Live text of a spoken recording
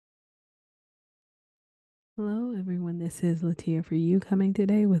Hello, everyone. This is Latia for you coming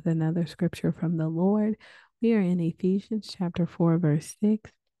today with another scripture from the Lord. We are in Ephesians chapter 4, verse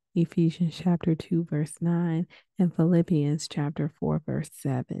 6, Ephesians chapter 2, verse 9, and Philippians chapter 4, verse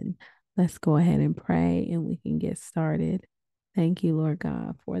 7. Let's go ahead and pray and we can get started. Thank you, Lord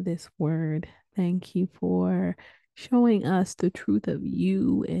God, for this word. Thank you for showing us the truth of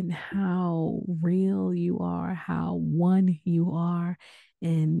you and how real you are, how one you are,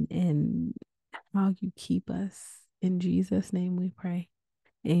 and how you keep us. In Jesus' name we pray.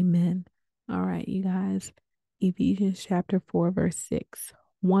 Amen. All right, you guys. Ephesians chapter 4, verse 6.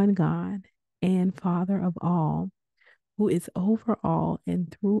 One God and Father of all, who is over all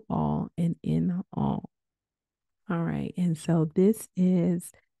and through all and in all. All right. And so this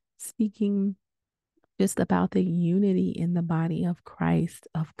is speaking just about the unity in the body of Christ,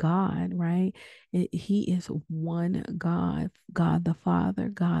 of God, right? He is one God, God the Father,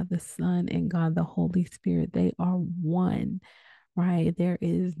 God the Son, and God the Holy Spirit. They are one, right? There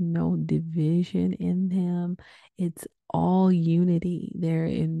is no division in them. It's all unity there.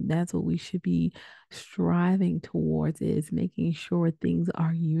 And that's what we should be striving towards, is making sure things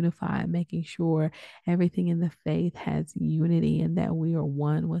are unified, making sure everything in the faith has unity and that we are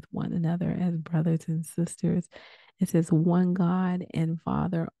one with one another as brothers and sisters. It says one God and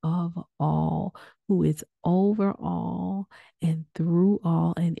Father of all, who is over all and through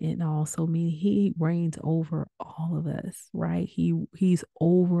all and in all. So meaning he reigns over all of us, right? He's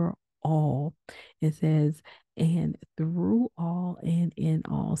over all. It says, and through all and in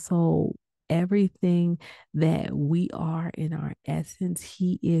all. So everything that we are in our essence,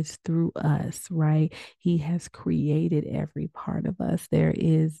 he is through us, right? He has created every part of us. There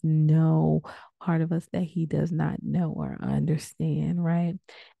is no part of us that he does not know or understand, right?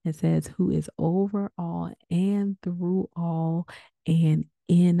 It says, who is over all and through all and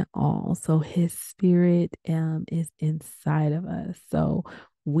in all. So his spirit is inside of us. So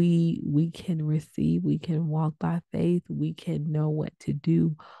we can receive, we can walk by faith, we can know what to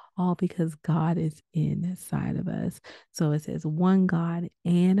do, all because God is inside of us. So it says, one God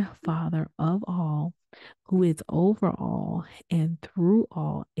and Father of all, who is over all and through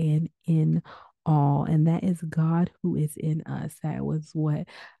all and in all. And that is God who is in us. That was what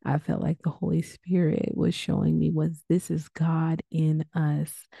I felt like the Holy Spirit was showing me, was this is God in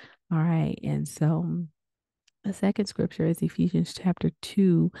us. All right. And so the second scripture is Ephesians chapter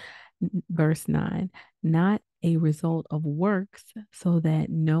 2, verse 9. Not a result of works, so that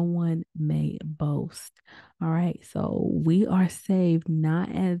no one may boast. All right. So we are saved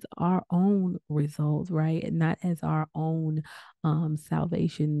not as our own results, right? Not as our own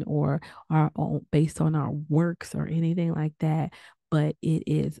salvation or our own based on our works or anything like that, but it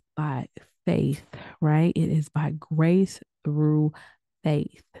is by faith, right? It is by grace through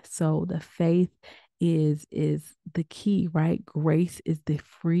faith. So the faith is the key, right? Grace is the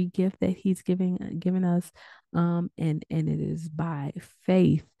free gift that he's given us, and it is by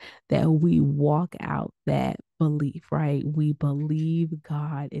faith that we walk out that belief, right? We believe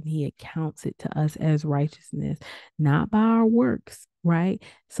God and he accounts it to us as righteousness, not by our works, right?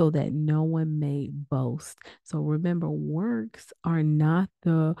 So that no one may boast. So remember, works are not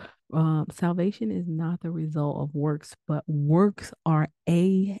the salvation is not the result of works, but works are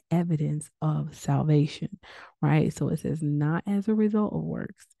a evidence of salvation, right? So it says not as a result of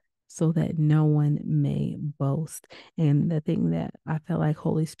works, so that no one may boast. And the thing that I felt like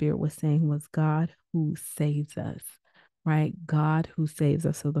Holy Spirit was saying was God who saves us, right? God who saves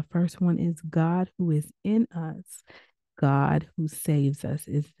us. So the first one is God who is in us. God who saves us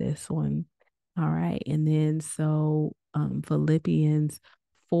is this one. All right. And then Philippians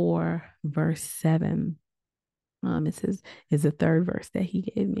 4, verse 7. It says, is the third verse that he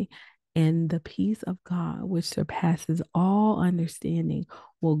gave me. And the peace of God, which surpasses all understanding,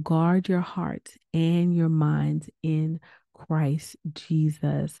 will guard your hearts and your minds in Christ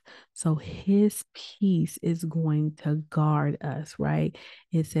Jesus. So his peace is going to guard us, right?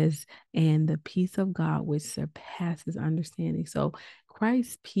 It says, and the peace of God, which surpasses understanding. So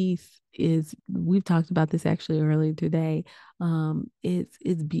Christ's peace is, we've talked about this actually earlier today.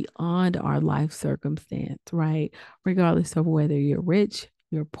 It's beyond our life circumstance, right? Regardless of whether you're rich,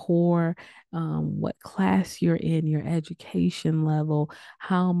 you're poor, what class you're in, your education level,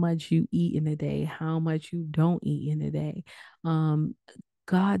 how much you eat in a day, how much you don't eat in a day. Um,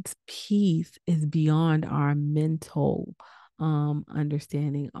 God's peace is beyond our mental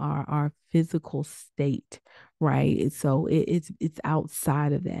understanding our physical state, right? So it's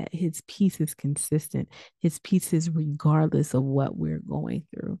outside of that. His peace is consistent. His peace is regardless of what we're going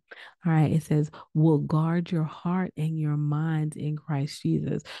through. All right. It says, will guard your heart and your minds in Christ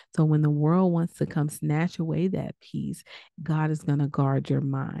Jesus. So when the world wants to come snatch away that peace, God is going to guard your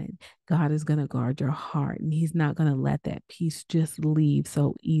mind. God is going to guard your heart, and he's not going to let that peace just leave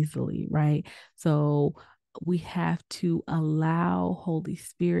so easily, right? So we have to allow Holy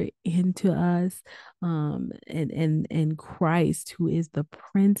Spirit into us, and Christ, who is the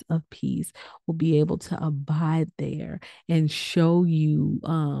Prince of Peace, will be able to abide there and show you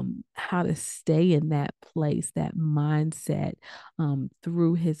how to stay in that place, that mindset,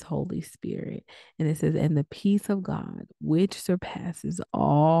 through his Holy Spirit. And it says, and the peace of God, which surpasses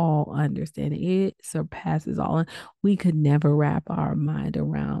all understanding, it surpasses all. We could never wrap our mind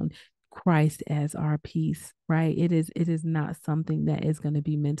around Christ as our peace, right? It is not something that is going to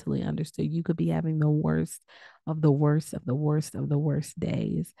be mentally understood. You could be having the worst of the worst of the worst of the worst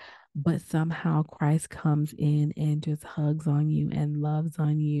days, but somehow Christ comes in and just hugs on you and loves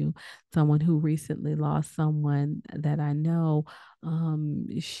on you. Someone who recently lost someone that I know,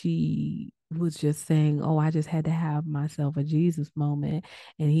 she was just saying, "Oh, I just had to have myself a Jesus moment,"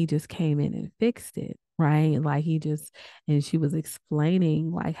 and he just came in and fixed it. Right. Like he just, and she was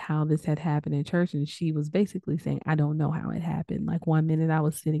explaining like how this had happened in church. And she was basically saying, I don't know how it happened. Like one minute I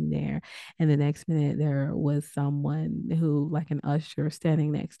was sitting there, and the next minute there was someone who, like an usher,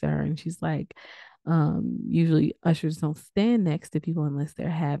 standing next to her. And she's like, usually ushers don't stand next to people unless they're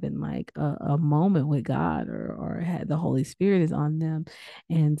having like a moment with God, or had the Holy Spirit is on them.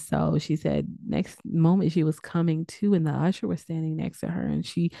 And so she said next moment she was coming to, and the usher was standing next to her, and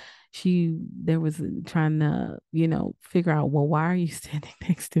she there was trying to, figure out, well, why are you standing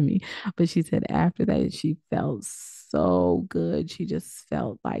next to me? But she said after that she felt so good. She just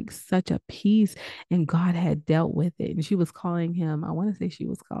felt like such a peace, and God had dealt with it. And she was calling him, I want to say she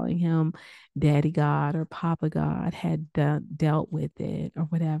was calling him Daddy God or Papa God, had dealt with it or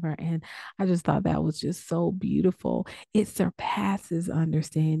whatever. And I just thought that was just so beautiful. It surpasses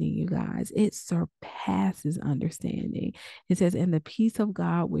understanding, you guys. It surpasses understanding. It says, and the peace of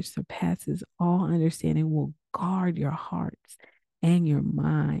God, which surpasses all understanding, will guard your hearts and your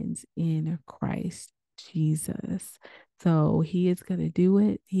minds in Christ Jesus. So he is going to do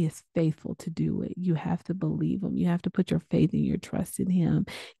it. He is faithful to do it. You have to believe him. You have to put your faith and your trust in him,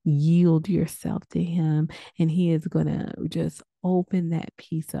 yield yourself to him, and he is going to just open that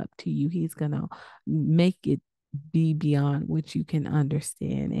peace up to you. He's going to make it be beyond what you can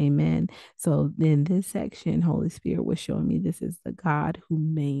understand. Amen. So in this section, Holy Spirit was showing me this is the God who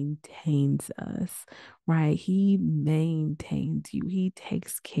maintains us, right? He maintains you. He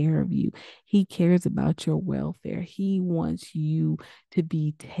takes care of you. He cares about your welfare. He wants you to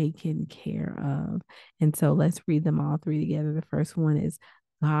be taken care of. And so let's read them all three together. The first one is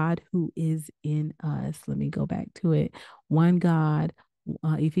God who is in us. Let me go back to it. One God,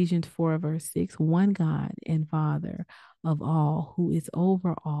 Ephesians 4, verse 6, one God and Father of all, who is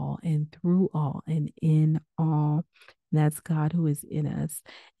over all and through all and in all. That's God who is in us.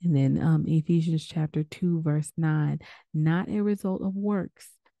 And then Ephesians chapter 2, verse 9, not a result of works,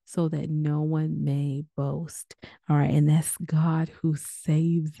 so that no one may boast. All right. And that's God who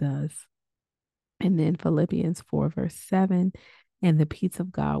saves us. And then Philippians 4, verse 7, and the peace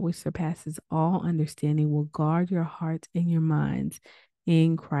of God, which surpasses all understanding, will guard your hearts and your minds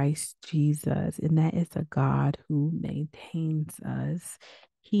in Christ Jesus. And that is a God who maintains us.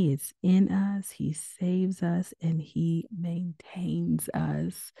 He is in us, he saves us, and he maintains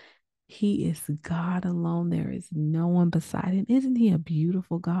us. He is God alone. There is no one beside him. Isn't he a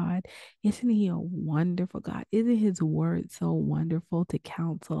beautiful God? Isn't he a wonderful God? Isn't his word so wonderful to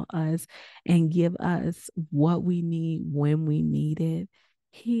counsel us and give us what we need when we need it?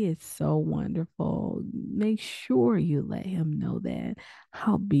 He is so wonderful. Make sure you let him know that,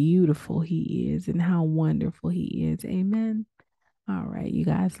 how beautiful he is and how wonderful he is. Amen. All right, you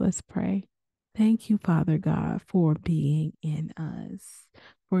guys, let's pray. Thank you, Father God, for being in us,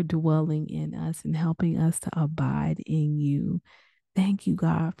 for dwelling in us and helping us to abide in you. Thank you,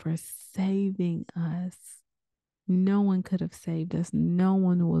 God, for saving us. No one could have saved us. No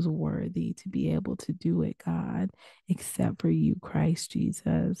one was worthy to be able to do it, God, except for you, Christ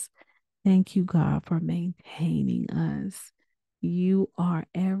Jesus. Thank you, God, for maintaining us. You are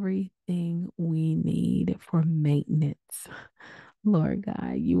everything we need for maintenance. Lord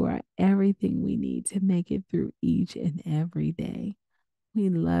God, you are everything we need to make it through each and every day. We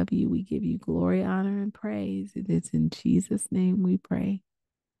love you. We give you glory, honor, and praise. It is in Jesus' name we pray.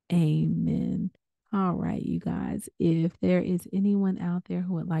 Amen. All right, you guys, if there is anyone out there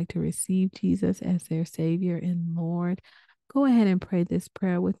who would like to receive Jesus as their Savior and Lord, go ahead and pray this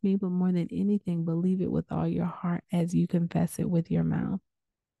prayer with me. But more than anything, believe it with all your heart as you confess it with your mouth.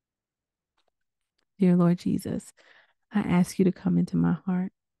 Dear Lord Jesus, I ask you to come into my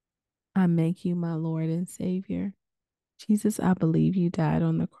heart. I make you my Lord and Savior. Jesus, I believe you died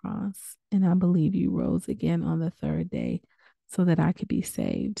on the cross, and I believe you rose again on the third day so that I could be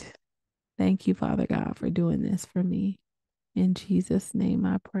saved. Thank you, Father God, for doing this for me. In Jesus' name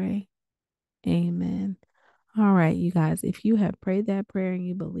I pray. Amen. All right, you guys, if you have prayed that prayer and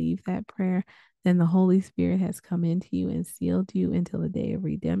you believe that prayer, then the Holy Spirit has come into you and sealed you until the day of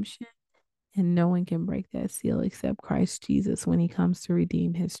redemption. And no one can break that seal except Christ Jesus when he comes to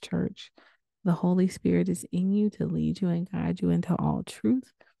redeem his church. The Holy Spirit is in you to lead you and guide you into all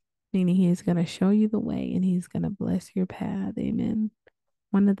truth, meaning he is going to show you the way and he's going to bless your path. Amen.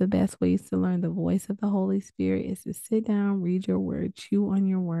 One of the best ways to learn the voice of the Holy Spirit is to sit down, read your word, chew on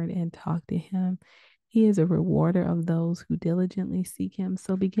your word, and talk to him. He is a rewarder of those who diligently seek him.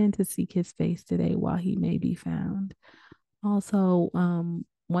 So begin to seek his face today while he may be found. Also,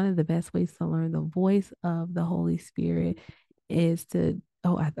 one of the best ways to learn the voice of the Holy Spirit is to,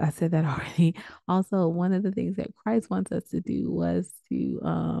 oh, I said that already. Also, one of the things that Christ wants us to do was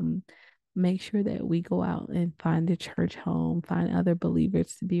to make sure that we go out and find a church home, find other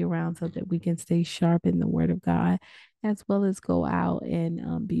believers to be around so that we can stay sharp in the word of God, as well as go out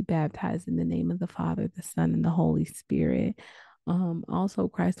and be baptized in the name of the Father, the Son, and the Holy Spirit. Also,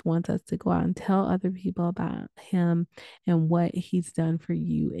 Christ wants us to go out and tell other people about him and what he's done for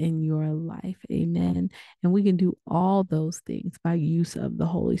you in your life. Amen. And we can do all those things by use of the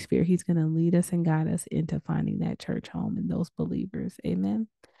Holy Spirit. He's going to lead us and guide us into finding that church home and those believers. Amen.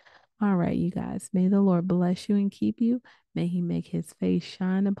 All right, you guys. May the Lord bless you and keep you. May he make his face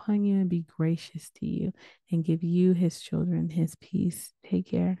shine upon you and be gracious to you and give you, his children, his peace. Take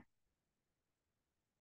care.